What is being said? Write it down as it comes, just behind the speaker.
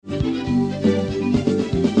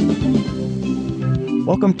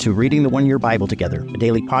Welcome to Reading the One-Year Bible Together, a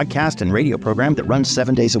daily podcast and radio program that runs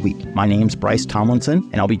 7 days a week. My name's Bryce Tomlinson,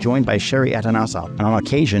 and I'll be joined by Sherry Atanasoff, and on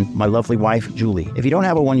occasion, my lovely wife, Julie. If you don't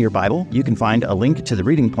have a one-year Bible, you can find a link to the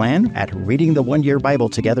reading plan at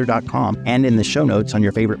readingtheoneyearbibletogether.com and in the show notes on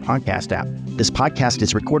your favorite podcast app. This podcast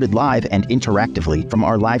is recorded live and interactively from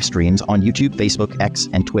our live streams on YouTube, Facebook, X,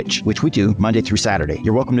 and Twitch, which we do Monday through Saturday.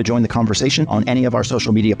 You're welcome to join the conversation on any of our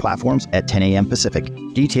social media platforms at 10 a.m. Pacific.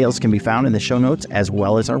 Details can be found in the show notes as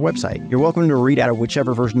well as our website. You're welcome to read out of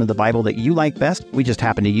whichever version of the Bible that you like best. We just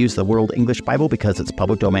happen to use the World English Bible because it's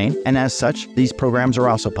public domain, and as such, these programs are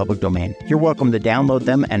also public domain. You're welcome to download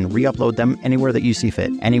them and re-upload them anywhere that you see fit,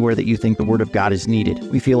 anywhere that you think the Word of God is needed.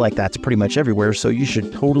 We feel like that's pretty much everywhere, so you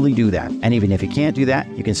should totally do that. And even if you can't do that,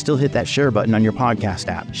 you can still hit that share button on your podcast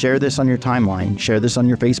app. Share this on your timeline, share this on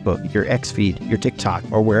your Facebook, your X feed, your TikTok,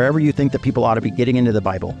 or wherever you think that people ought to be getting into the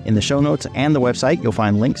Bible. In the show notes and the website, you'll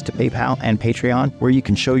find links to PayPal and Patreon, where you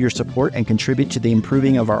can show your support and contribute to the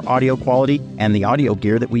improving of our audio quality and the audio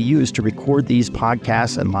gear that we use to record these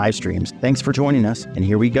podcasts and live streams. Thanks for joining us, and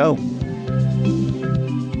here we go.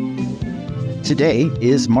 Today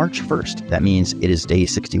is March 1st. That means it is day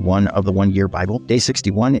 61 of the One Year Bible. Day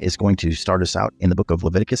 61 is going to start us out in the book of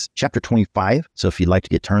Leviticus, chapter 25. So if you'd like to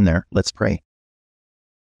get turned there, let's pray.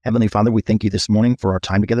 Heavenly Father, we thank you this morning for our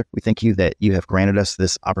time together. We thank you that you have granted us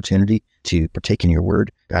this opportunity to partake in your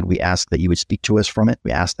word. God, we ask that you would speak to us from it. We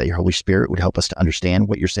ask that your Holy Spirit would help us to understand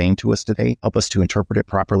what you're saying to us today. Help us to interpret it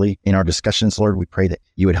properly in our discussions, Lord. We pray that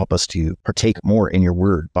you would help us to partake more in your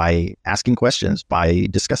word by asking questions, by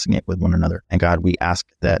discussing it with one another. And God, we ask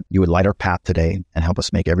that you would light our path today and help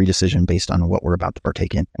us make every decision based on what we're about to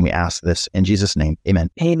partake in. And we ask this in Jesus' name. Amen.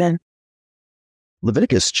 Amen.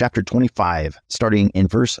 Leviticus chapter 25, starting in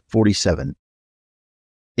verse 47.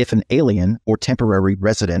 If an alien or temporary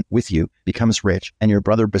resident with you becomes rich, and your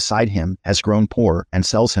brother beside him has grown poor and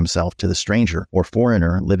sells himself to the stranger or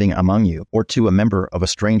foreigner living among you, or to a member of a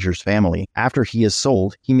stranger's family, after he is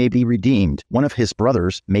sold, he may be redeemed. One of his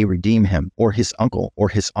brothers may redeem him, or his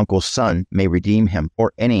uncle's son may redeem him,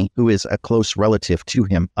 or any who is a close relative to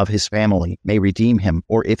him of his family may redeem him.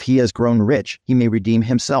 Or if he has grown rich, he may redeem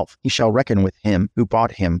himself. He shall reckon with him who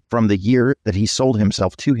bought him from the year that he sold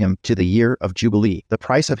himself to him to the year of Jubilee. The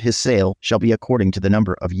price of his sale shall be according to the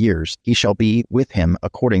number of years. He shall be with him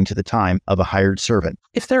according to the time of a hired servant.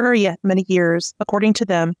 If there are yet many years, according to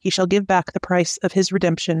them, he shall give back the price of his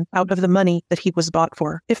redemption out of the money that he was bought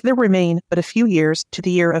for. If there remain but a few years to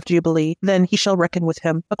the year of Jubilee, then he shall reckon with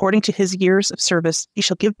him. According to his years of service, he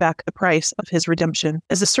shall give back the price of his redemption.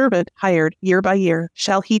 As a servant hired year by year,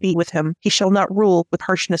 shall he be with him. He shall not rule with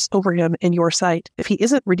harshness over him in your sight. If he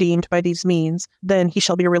isn't redeemed by these means, then he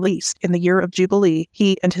shall be released in the year of Jubilee,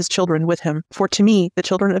 he and his children with him. For to me, the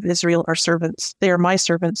children of Israel are servants. They are my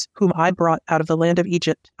servants, whom I brought out of the land of Egypt.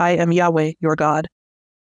 I am Yahweh, your God.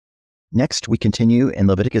 Next, we continue in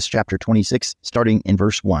Leviticus chapter 26, starting in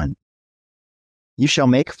verse 1. You shall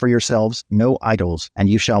make for yourselves no idols, and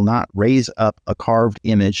you shall not raise up a carved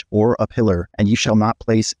image or a pillar, and you shall not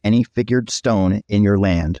place any figured stone in your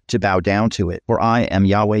land to bow down to it. For I am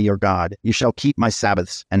Yahweh your God. You shall keep my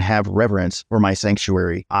Sabbaths and have reverence for my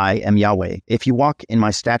sanctuary. I am Yahweh. If you walk in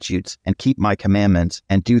my statutes and keep my commandments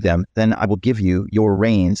and do them, then I will give you your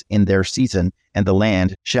rains in their season, and the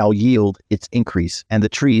land shall yield its increase, and the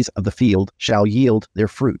trees of the field shall yield their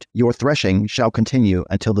fruit. Your threshing shall continue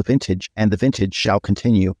until the vintage, and the vintage shall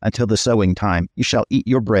continue until the sowing time. You shall eat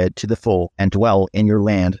your bread to the full, and dwell in your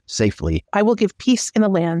land safely. I will give peace in the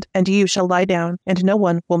land, and you shall lie down, and no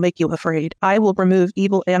one will make you afraid. I will remove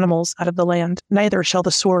evil animals out of the land, neither shall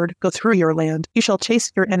the sword go through your land. You shall chase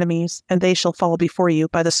your enemies, and they shall fall before you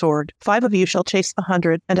by the sword. 5 of you shall chase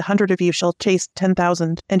 100, and 100 of you shall chase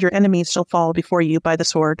 10,000, and your enemies shall fall before you by the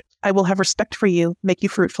sword. I will have respect for you, make you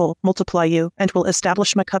fruitful, multiply you, and will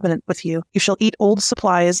establish my covenant with you. You shall eat old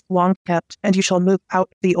supplies, long kept, and you shall move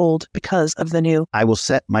out the old because of the new. I will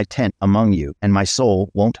set my tent among you, and my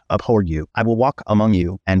soul won't abhor you. I will walk among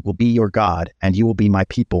you, and will be your God, and you will be my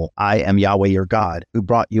people. I am Yahweh your God, who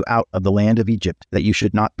brought you out of the land of Egypt, that you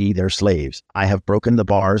should not be their slaves. I have broken the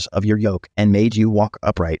bars of your yoke, and made you walk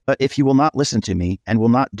upright. But if you will not listen to me, and will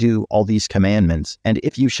not do all these commandments, and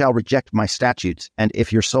if you shall reject my statutes, and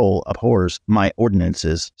if your soul abhors my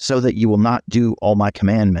ordinances, so that you will not do all my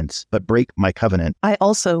commandments, but break my covenant, I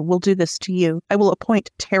also will do this to you. I will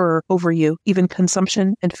appoint terror over you, even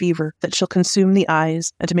consumption and fever, that shall consume the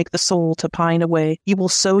eyes and make the soul to pine away. You will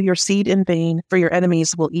sow your seed in vain, for your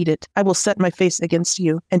enemies will eat it. I will set my face against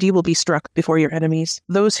you, and you will be struck before your enemies.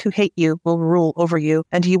 Those who hate you will rule over you,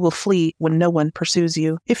 and you will flee when no one pursues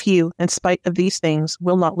you. If you, in spite of these things,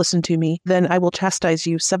 will not listen to me, then I will chastise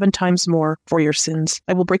you 7 times more for your sins.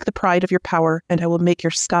 I will break the pride of your power, and I will make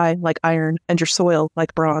your sky like iron, and your soil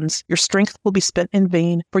like bronze. Your strength will be spent in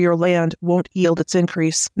vain, for your land won't yield its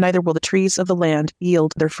increase, neither will the trees of the land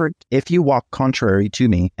yield their fruit. If you walk contrary to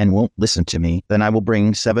me and won't listen to me, then I will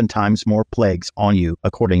bring 7 times more plagues on you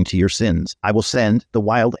according to your sins. I will send the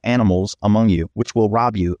wild animals among you, which will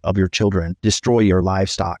rob you of your children, destroy your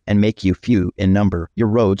livestock, and make you few in number. Your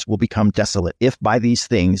roads will become desolate. If by these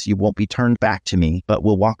things you won't be turned back to me, but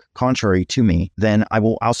will walk contrary to me, then I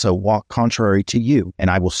will also walk contrary to you, and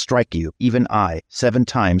I will strike you, even I, 7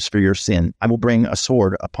 times for your sin. I will bring a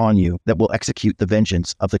sword upon you that will execute the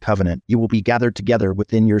vengeance of the covenant. You will be gathered together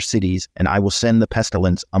within your cities, and I will send the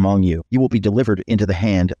pestilence among you. You will be delivered into the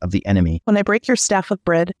hand of the enemy. When I break your staff of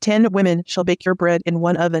bread, 10 women shall bake your bread in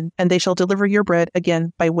one oven, and they shall deliver your bread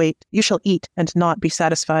again by weight. You shall eat and not be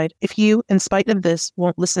satisfied. If you, in spite of this,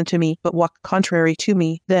 won't listen to me, but walk contrary to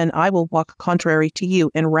me, then I will walk contrary to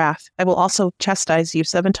you in wrath. I will also chastise you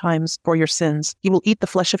 7 times for your sins. You will eat the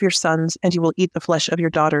flesh of your sons, and you will eat the flesh of your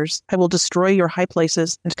daughters. I will destroy your high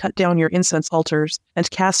places, and cut down your incense altars, and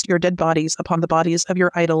cast your dead bodies upon the bodies of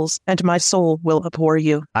your idols, and my soul will abhor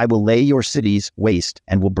you. I will lay your cities waste,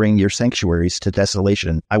 and will bring your sanctuaries to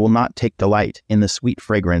desolation. I will not take delight in the sweet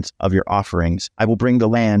fragrance of your offerings. I will bring the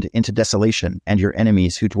land into desolation, and your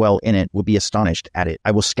enemies who dwell in it will be astonished at it.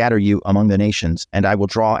 I will scatter you among the nations, and I will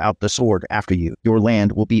draw out the sword after you. Your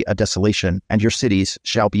land will be a desolation, and your cities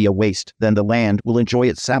shall be a waste. Then the land will enjoy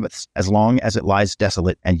its Sabbaths, as long as it lies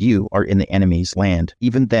desolate, and you are in the enemy's land.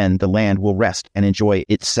 Even then the land will rest and enjoy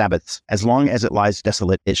its Sabbaths. As long as it lies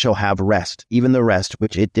desolate, it shall have rest, even the rest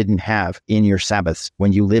which it didn't have in your Sabbaths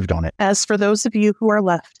when you lived on it. As for those of you who are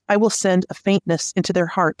left, I will send a faintness into their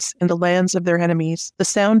hearts in the lands of their enemies. The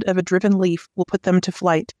sound of a driven leaf will put them to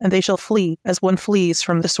flight, and they shall flee as one flees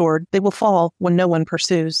from the sword. They will fall when no one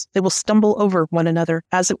pursues. They will stumble over one another,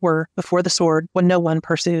 as it were, before the sword when no one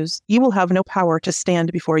pursues. You will have no power to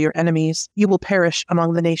stand before your enemies. You will perish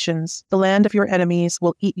among the nations. The land of your enemies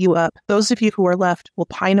will eat you up. Those of you who are left will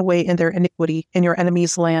pine away in their iniquity in your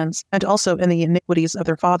enemies' lands, and also in the iniquities of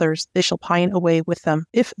their fathers. They shall pine away with them.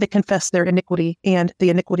 If they confess their iniquity and the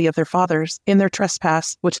iniquity of their fathers in their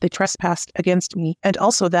trespass, which they trespassed against me, and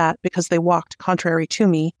also that because they walked contrary to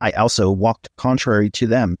me, I also walked contrary to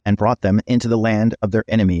them, and brought them into the land of their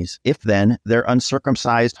enemies. If then their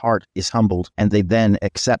uncircumcised heart is humbled, and they then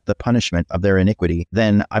accept the punishment of their iniquity,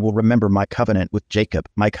 then I will remember my covenant with Jacob,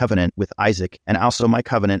 my covenant with Isaac, and also my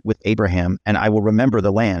covenant with Abraham, and I will remember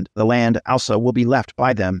the land. The land also will be left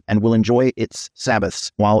by them, and will enjoy its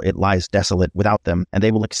Sabbaths, while it lies desolate without them, and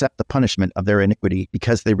they will accept the punishment of their iniquity,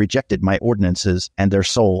 because they rejected my ordinances, and their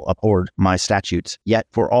soul abhorred my statutes. Yet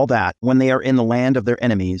for all that, when they are in the land of their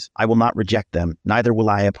enemies, I will not reject them, neither will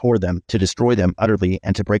I abhor them, to destroy them utterly,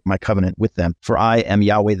 and to break my covenant with them. For I am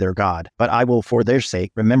Yahweh their God. But I will for their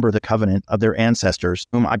sake remember the covenant of their ancestors,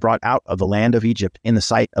 whom I brought out of the land of Egypt in the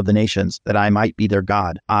sight of the nations, that I might be their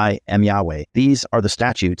God. I am Yahweh. These are the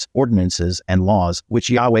statutes, ordinances, and laws, which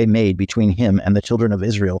Yahweh made between him and the children of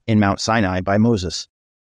Israel in Mount Sinai by Moses.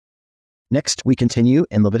 Next, we continue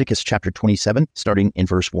in Leviticus chapter 27, starting in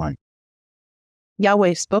verse 1.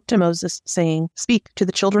 Yahweh spoke to Moses, saying, Speak to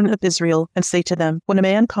the children of Israel, and say to them, When a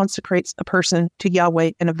man consecrates a person to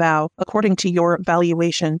Yahweh in a vow, according to your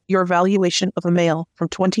valuation of a male from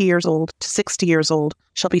 20 years old to 60 years old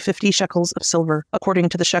shall be 50 shekels of silver, according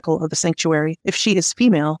to the shekel of the sanctuary. If she is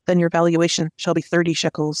female, then your valuation shall be 30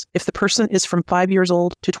 shekels. If the person is from 5 years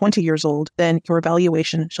old to 20 years old, then your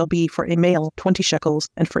valuation shall be for a male 20 shekels,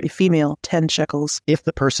 and for a female 10 shekels. If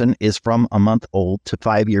the person is from a month old to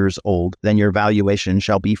 5 years old, then your valuation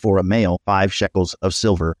shall be for a male 5 shekels of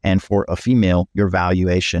silver, and for a female your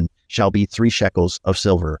valuation shall be 3 shekels of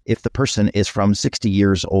silver. If the person is from 60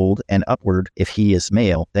 years old and upward, if he is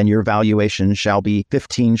male, then your valuation shall be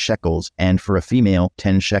 15 shekels, and for a female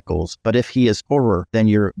 10 shekels. But if he is poorer than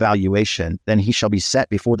your valuation, then he shall be set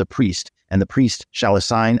before the priest, and the priest shall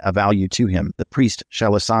assign a value to him. The priest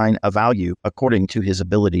shall assign a value according to his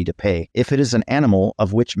ability to pay. If it is an animal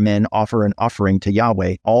of which men offer an offering to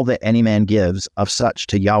Yahweh, all that any man gives of such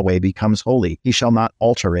to Yahweh becomes holy. He shall not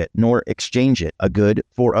alter it, nor exchange it, a good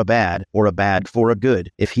for a bad, or a bad for a good.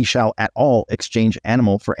 If he shall at all exchange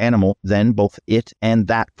animal for animal, then both it and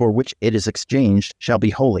that for which it is exchanged shall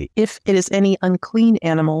be holy. If it is any unclean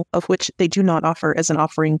animal of which they do not offer as an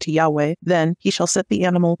offering to Yahweh, then he shall set the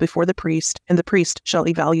animal before the priest, and the priest shall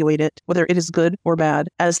evaluate it, whether it is good or bad.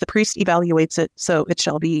 As the priest evaluates it, so it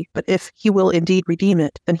shall be. But if he will indeed redeem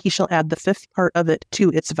it, then he shall add the 5th part of it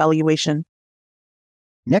to its valuation.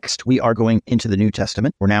 Next, we are going into the New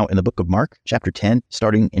Testament. We're now in the book of Mark, chapter 10,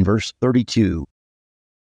 starting in verse 32.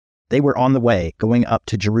 They were on the way, going up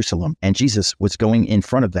to Jerusalem, and Jesus was going in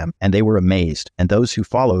front of them, and they were amazed, and those who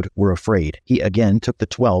followed were afraid. He again took the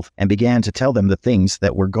 12 and began to tell them the things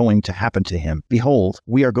that were going to happen to him. Behold,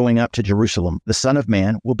 we are going up to Jerusalem. The Son of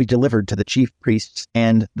Man will be delivered to the chief priests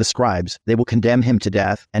and the scribes. They will condemn him to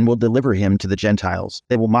death and will deliver him to the Gentiles.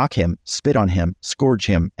 They will mock him, spit on him, scourge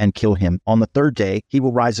him, and kill him. On the third day, he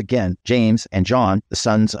will rise again. James and John, the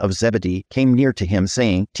sons of Zebedee, came near to him,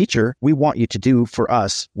 saying, Teacher, we want you to do for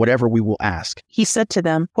us whatever we will ask. He said to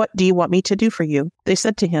them, What do you want me to do for you? They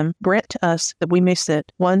said to him, Grant to us that we may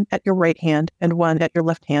sit, one at your right hand and one at your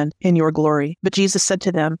left hand, in your glory. But Jesus said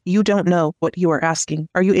to them, You don't know what you are asking.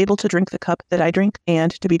 Are you able to drink the cup that I drink,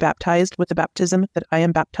 and to be baptized with the baptism that I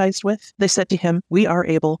am baptized with? They said to him, We are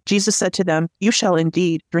able. Jesus said to them, You shall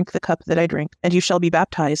indeed drink the cup that I drink, and you shall be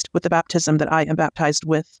baptized with the baptism that I am baptized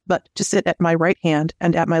with. But to sit at my right hand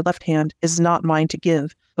and at my left hand is not mine to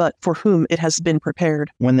give, but for whom it has been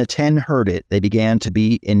prepared. When the 10 heard it, they began to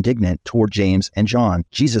be indignant toward James and John.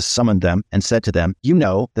 Jesus summoned them and said to them, You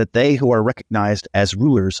know that they who are recognized as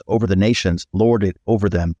rulers over the nations lord it over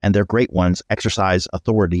them, and their great ones exercise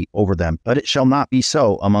authority over them. But it shall not be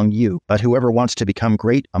so among you. But whoever wants to become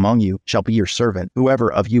great among you shall be your servant.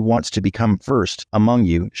 Whoever of you wants to become first among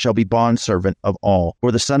you shall be bondservant of all.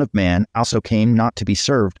 For the Son of Man also came not to be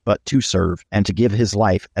served, but to serve, and to give his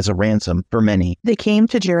life as a ransom for many. They came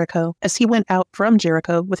to Jericho. As he went out from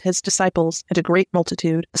Jericho with his disciples and a great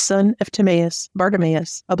multitude, the son of Timaeus,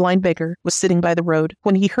 Bartimaeus, a blind beggar, was sitting by the road.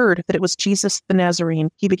 When he heard that it was Jesus the Nazarene,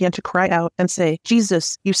 he began to cry out and say,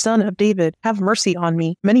 Jesus, you son of David, have mercy on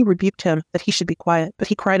me. Many rebuked him that he should be quiet, but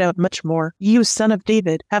he cried out much more, You son of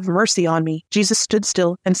David, have mercy on me. Jesus stood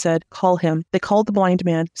still and said, Call him. They called the blind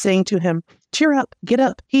man, saying to him, Cheer up, get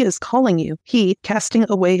up, he is calling you. He, casting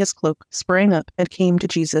away his cloak, sprang up and came to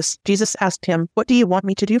Jesus. Jesus asked him, What do you want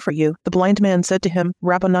me to do for you? The blind man said to him,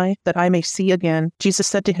 Rabboni, that I may see again. Jesus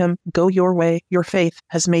said to him, Go your way, your faith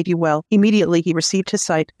has made you well. Immediately he received his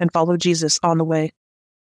sight and followed Jesus on the way.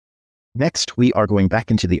 Next, we are going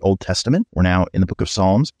back into the Old Testament. We're now in the book of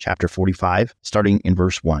Psalms, chapter 45, starting in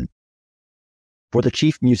verse 1. For the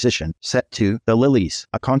chief musician set to the lilies,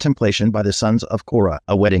 a contemplation by the sons of Korah,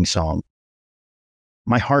 a wedding song.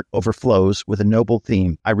 My heart overflows with a noble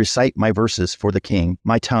theme. I recite my verses for the king.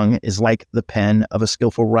 My tongue is like the pen of a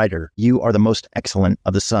skillful writer. You are the most excellent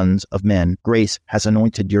of the sons of men. Grace has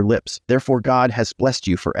anointed your lips. Therefore God has blessed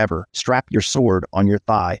you forever. Strap your sword on your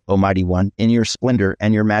thigh, O mighty one, in your splendor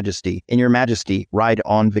and your majesty. In your majesty, ride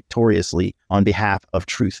on victoriously on behalf of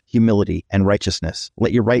truth, humility, and righteousness.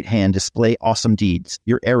 Let your right hand display awesome deeds.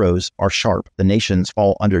 Your arrows are sharp. The nations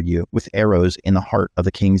fall under you with arrows in the heart of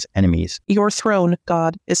the king's enemies. Your throne,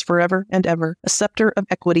 God, is forever and ever. A scepter of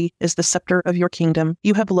equity is the scepter of your kingdom.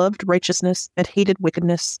 You have loved righteousness and hated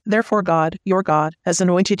wickedness. Therefore God, your God, has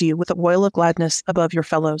anointed you with the oil of gladness above your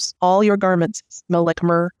fellows. All your garments smell like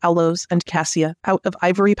myrrh, aloes, and cassia. Out of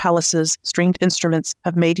ivory palaces, stringed instruments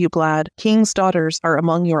have made you glad. King's daughters are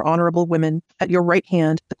among your honorable women. At your right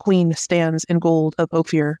hand, the queen stands in gold of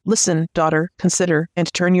Ophir. Listen, daughter, consider,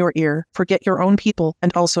 and turn your ear. Forget your own people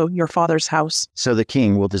and also your father's house. So the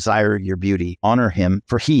king will desire your beauty. Honor him,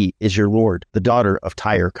 for he is your Lord. The daughter of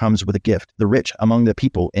Tyre comes with a gift. The rich among the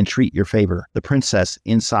people entreat your favor. The princess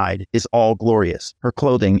inside is all glorious. Her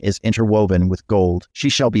clothing is interwoven with gold. She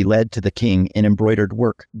shall be led to the king in embroidered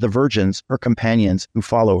work. The virgins, her companions who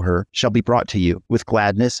follow her, shall be brought to you. With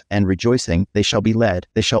gladness and rejoicing they shall be led.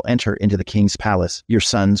 They shall enter into the king's palace. Your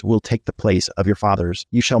sons will take the place of your fathers.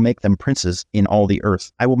 You shall make them princes in all the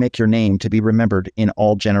earth. I will make your name to be remembered in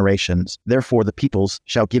all generations. Therefore the peoples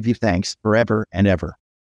shall give you thanks forever and ever.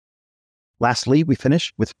 Lastly, we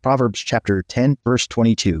finish with Proverbs chapter 10, verse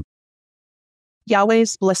 22.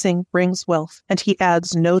 Yahweh's blessing brings wealth, and he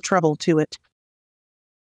adds no trouble to it.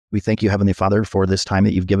 We thank you, Heavenly Father, for this time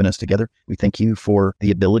that you've given us together. We thank you for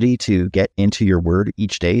the ability to get into your word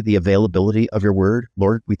each day, the availability of your word.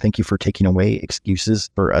 Lord, we thank you for taking away excuses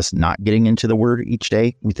for us not getting into the word each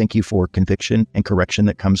day. We thank you for conviction and correction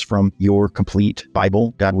that comes from your complete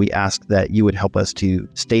Bible. God, we ask that you would help us to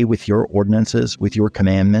stay with your ordinances, with your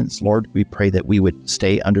commandments. Lord, we pray that we would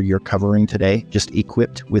stay under your covering today, just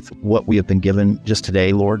equipped with what we have been given just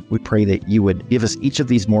today, Lord. We pray that you would give us each of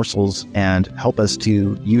these morsels and help us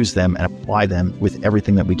to use them and apply them with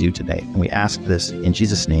everything that we do today. And we ask this in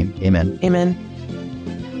Jesus' name. Amen. Amen.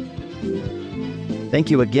 Thank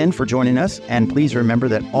you again for joining us. And please remember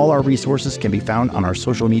that all our resources can be found on our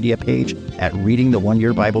social media page at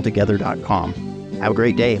readingtheoneyearbibletogethers.com. Have a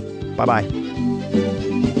great day. Bye-bye.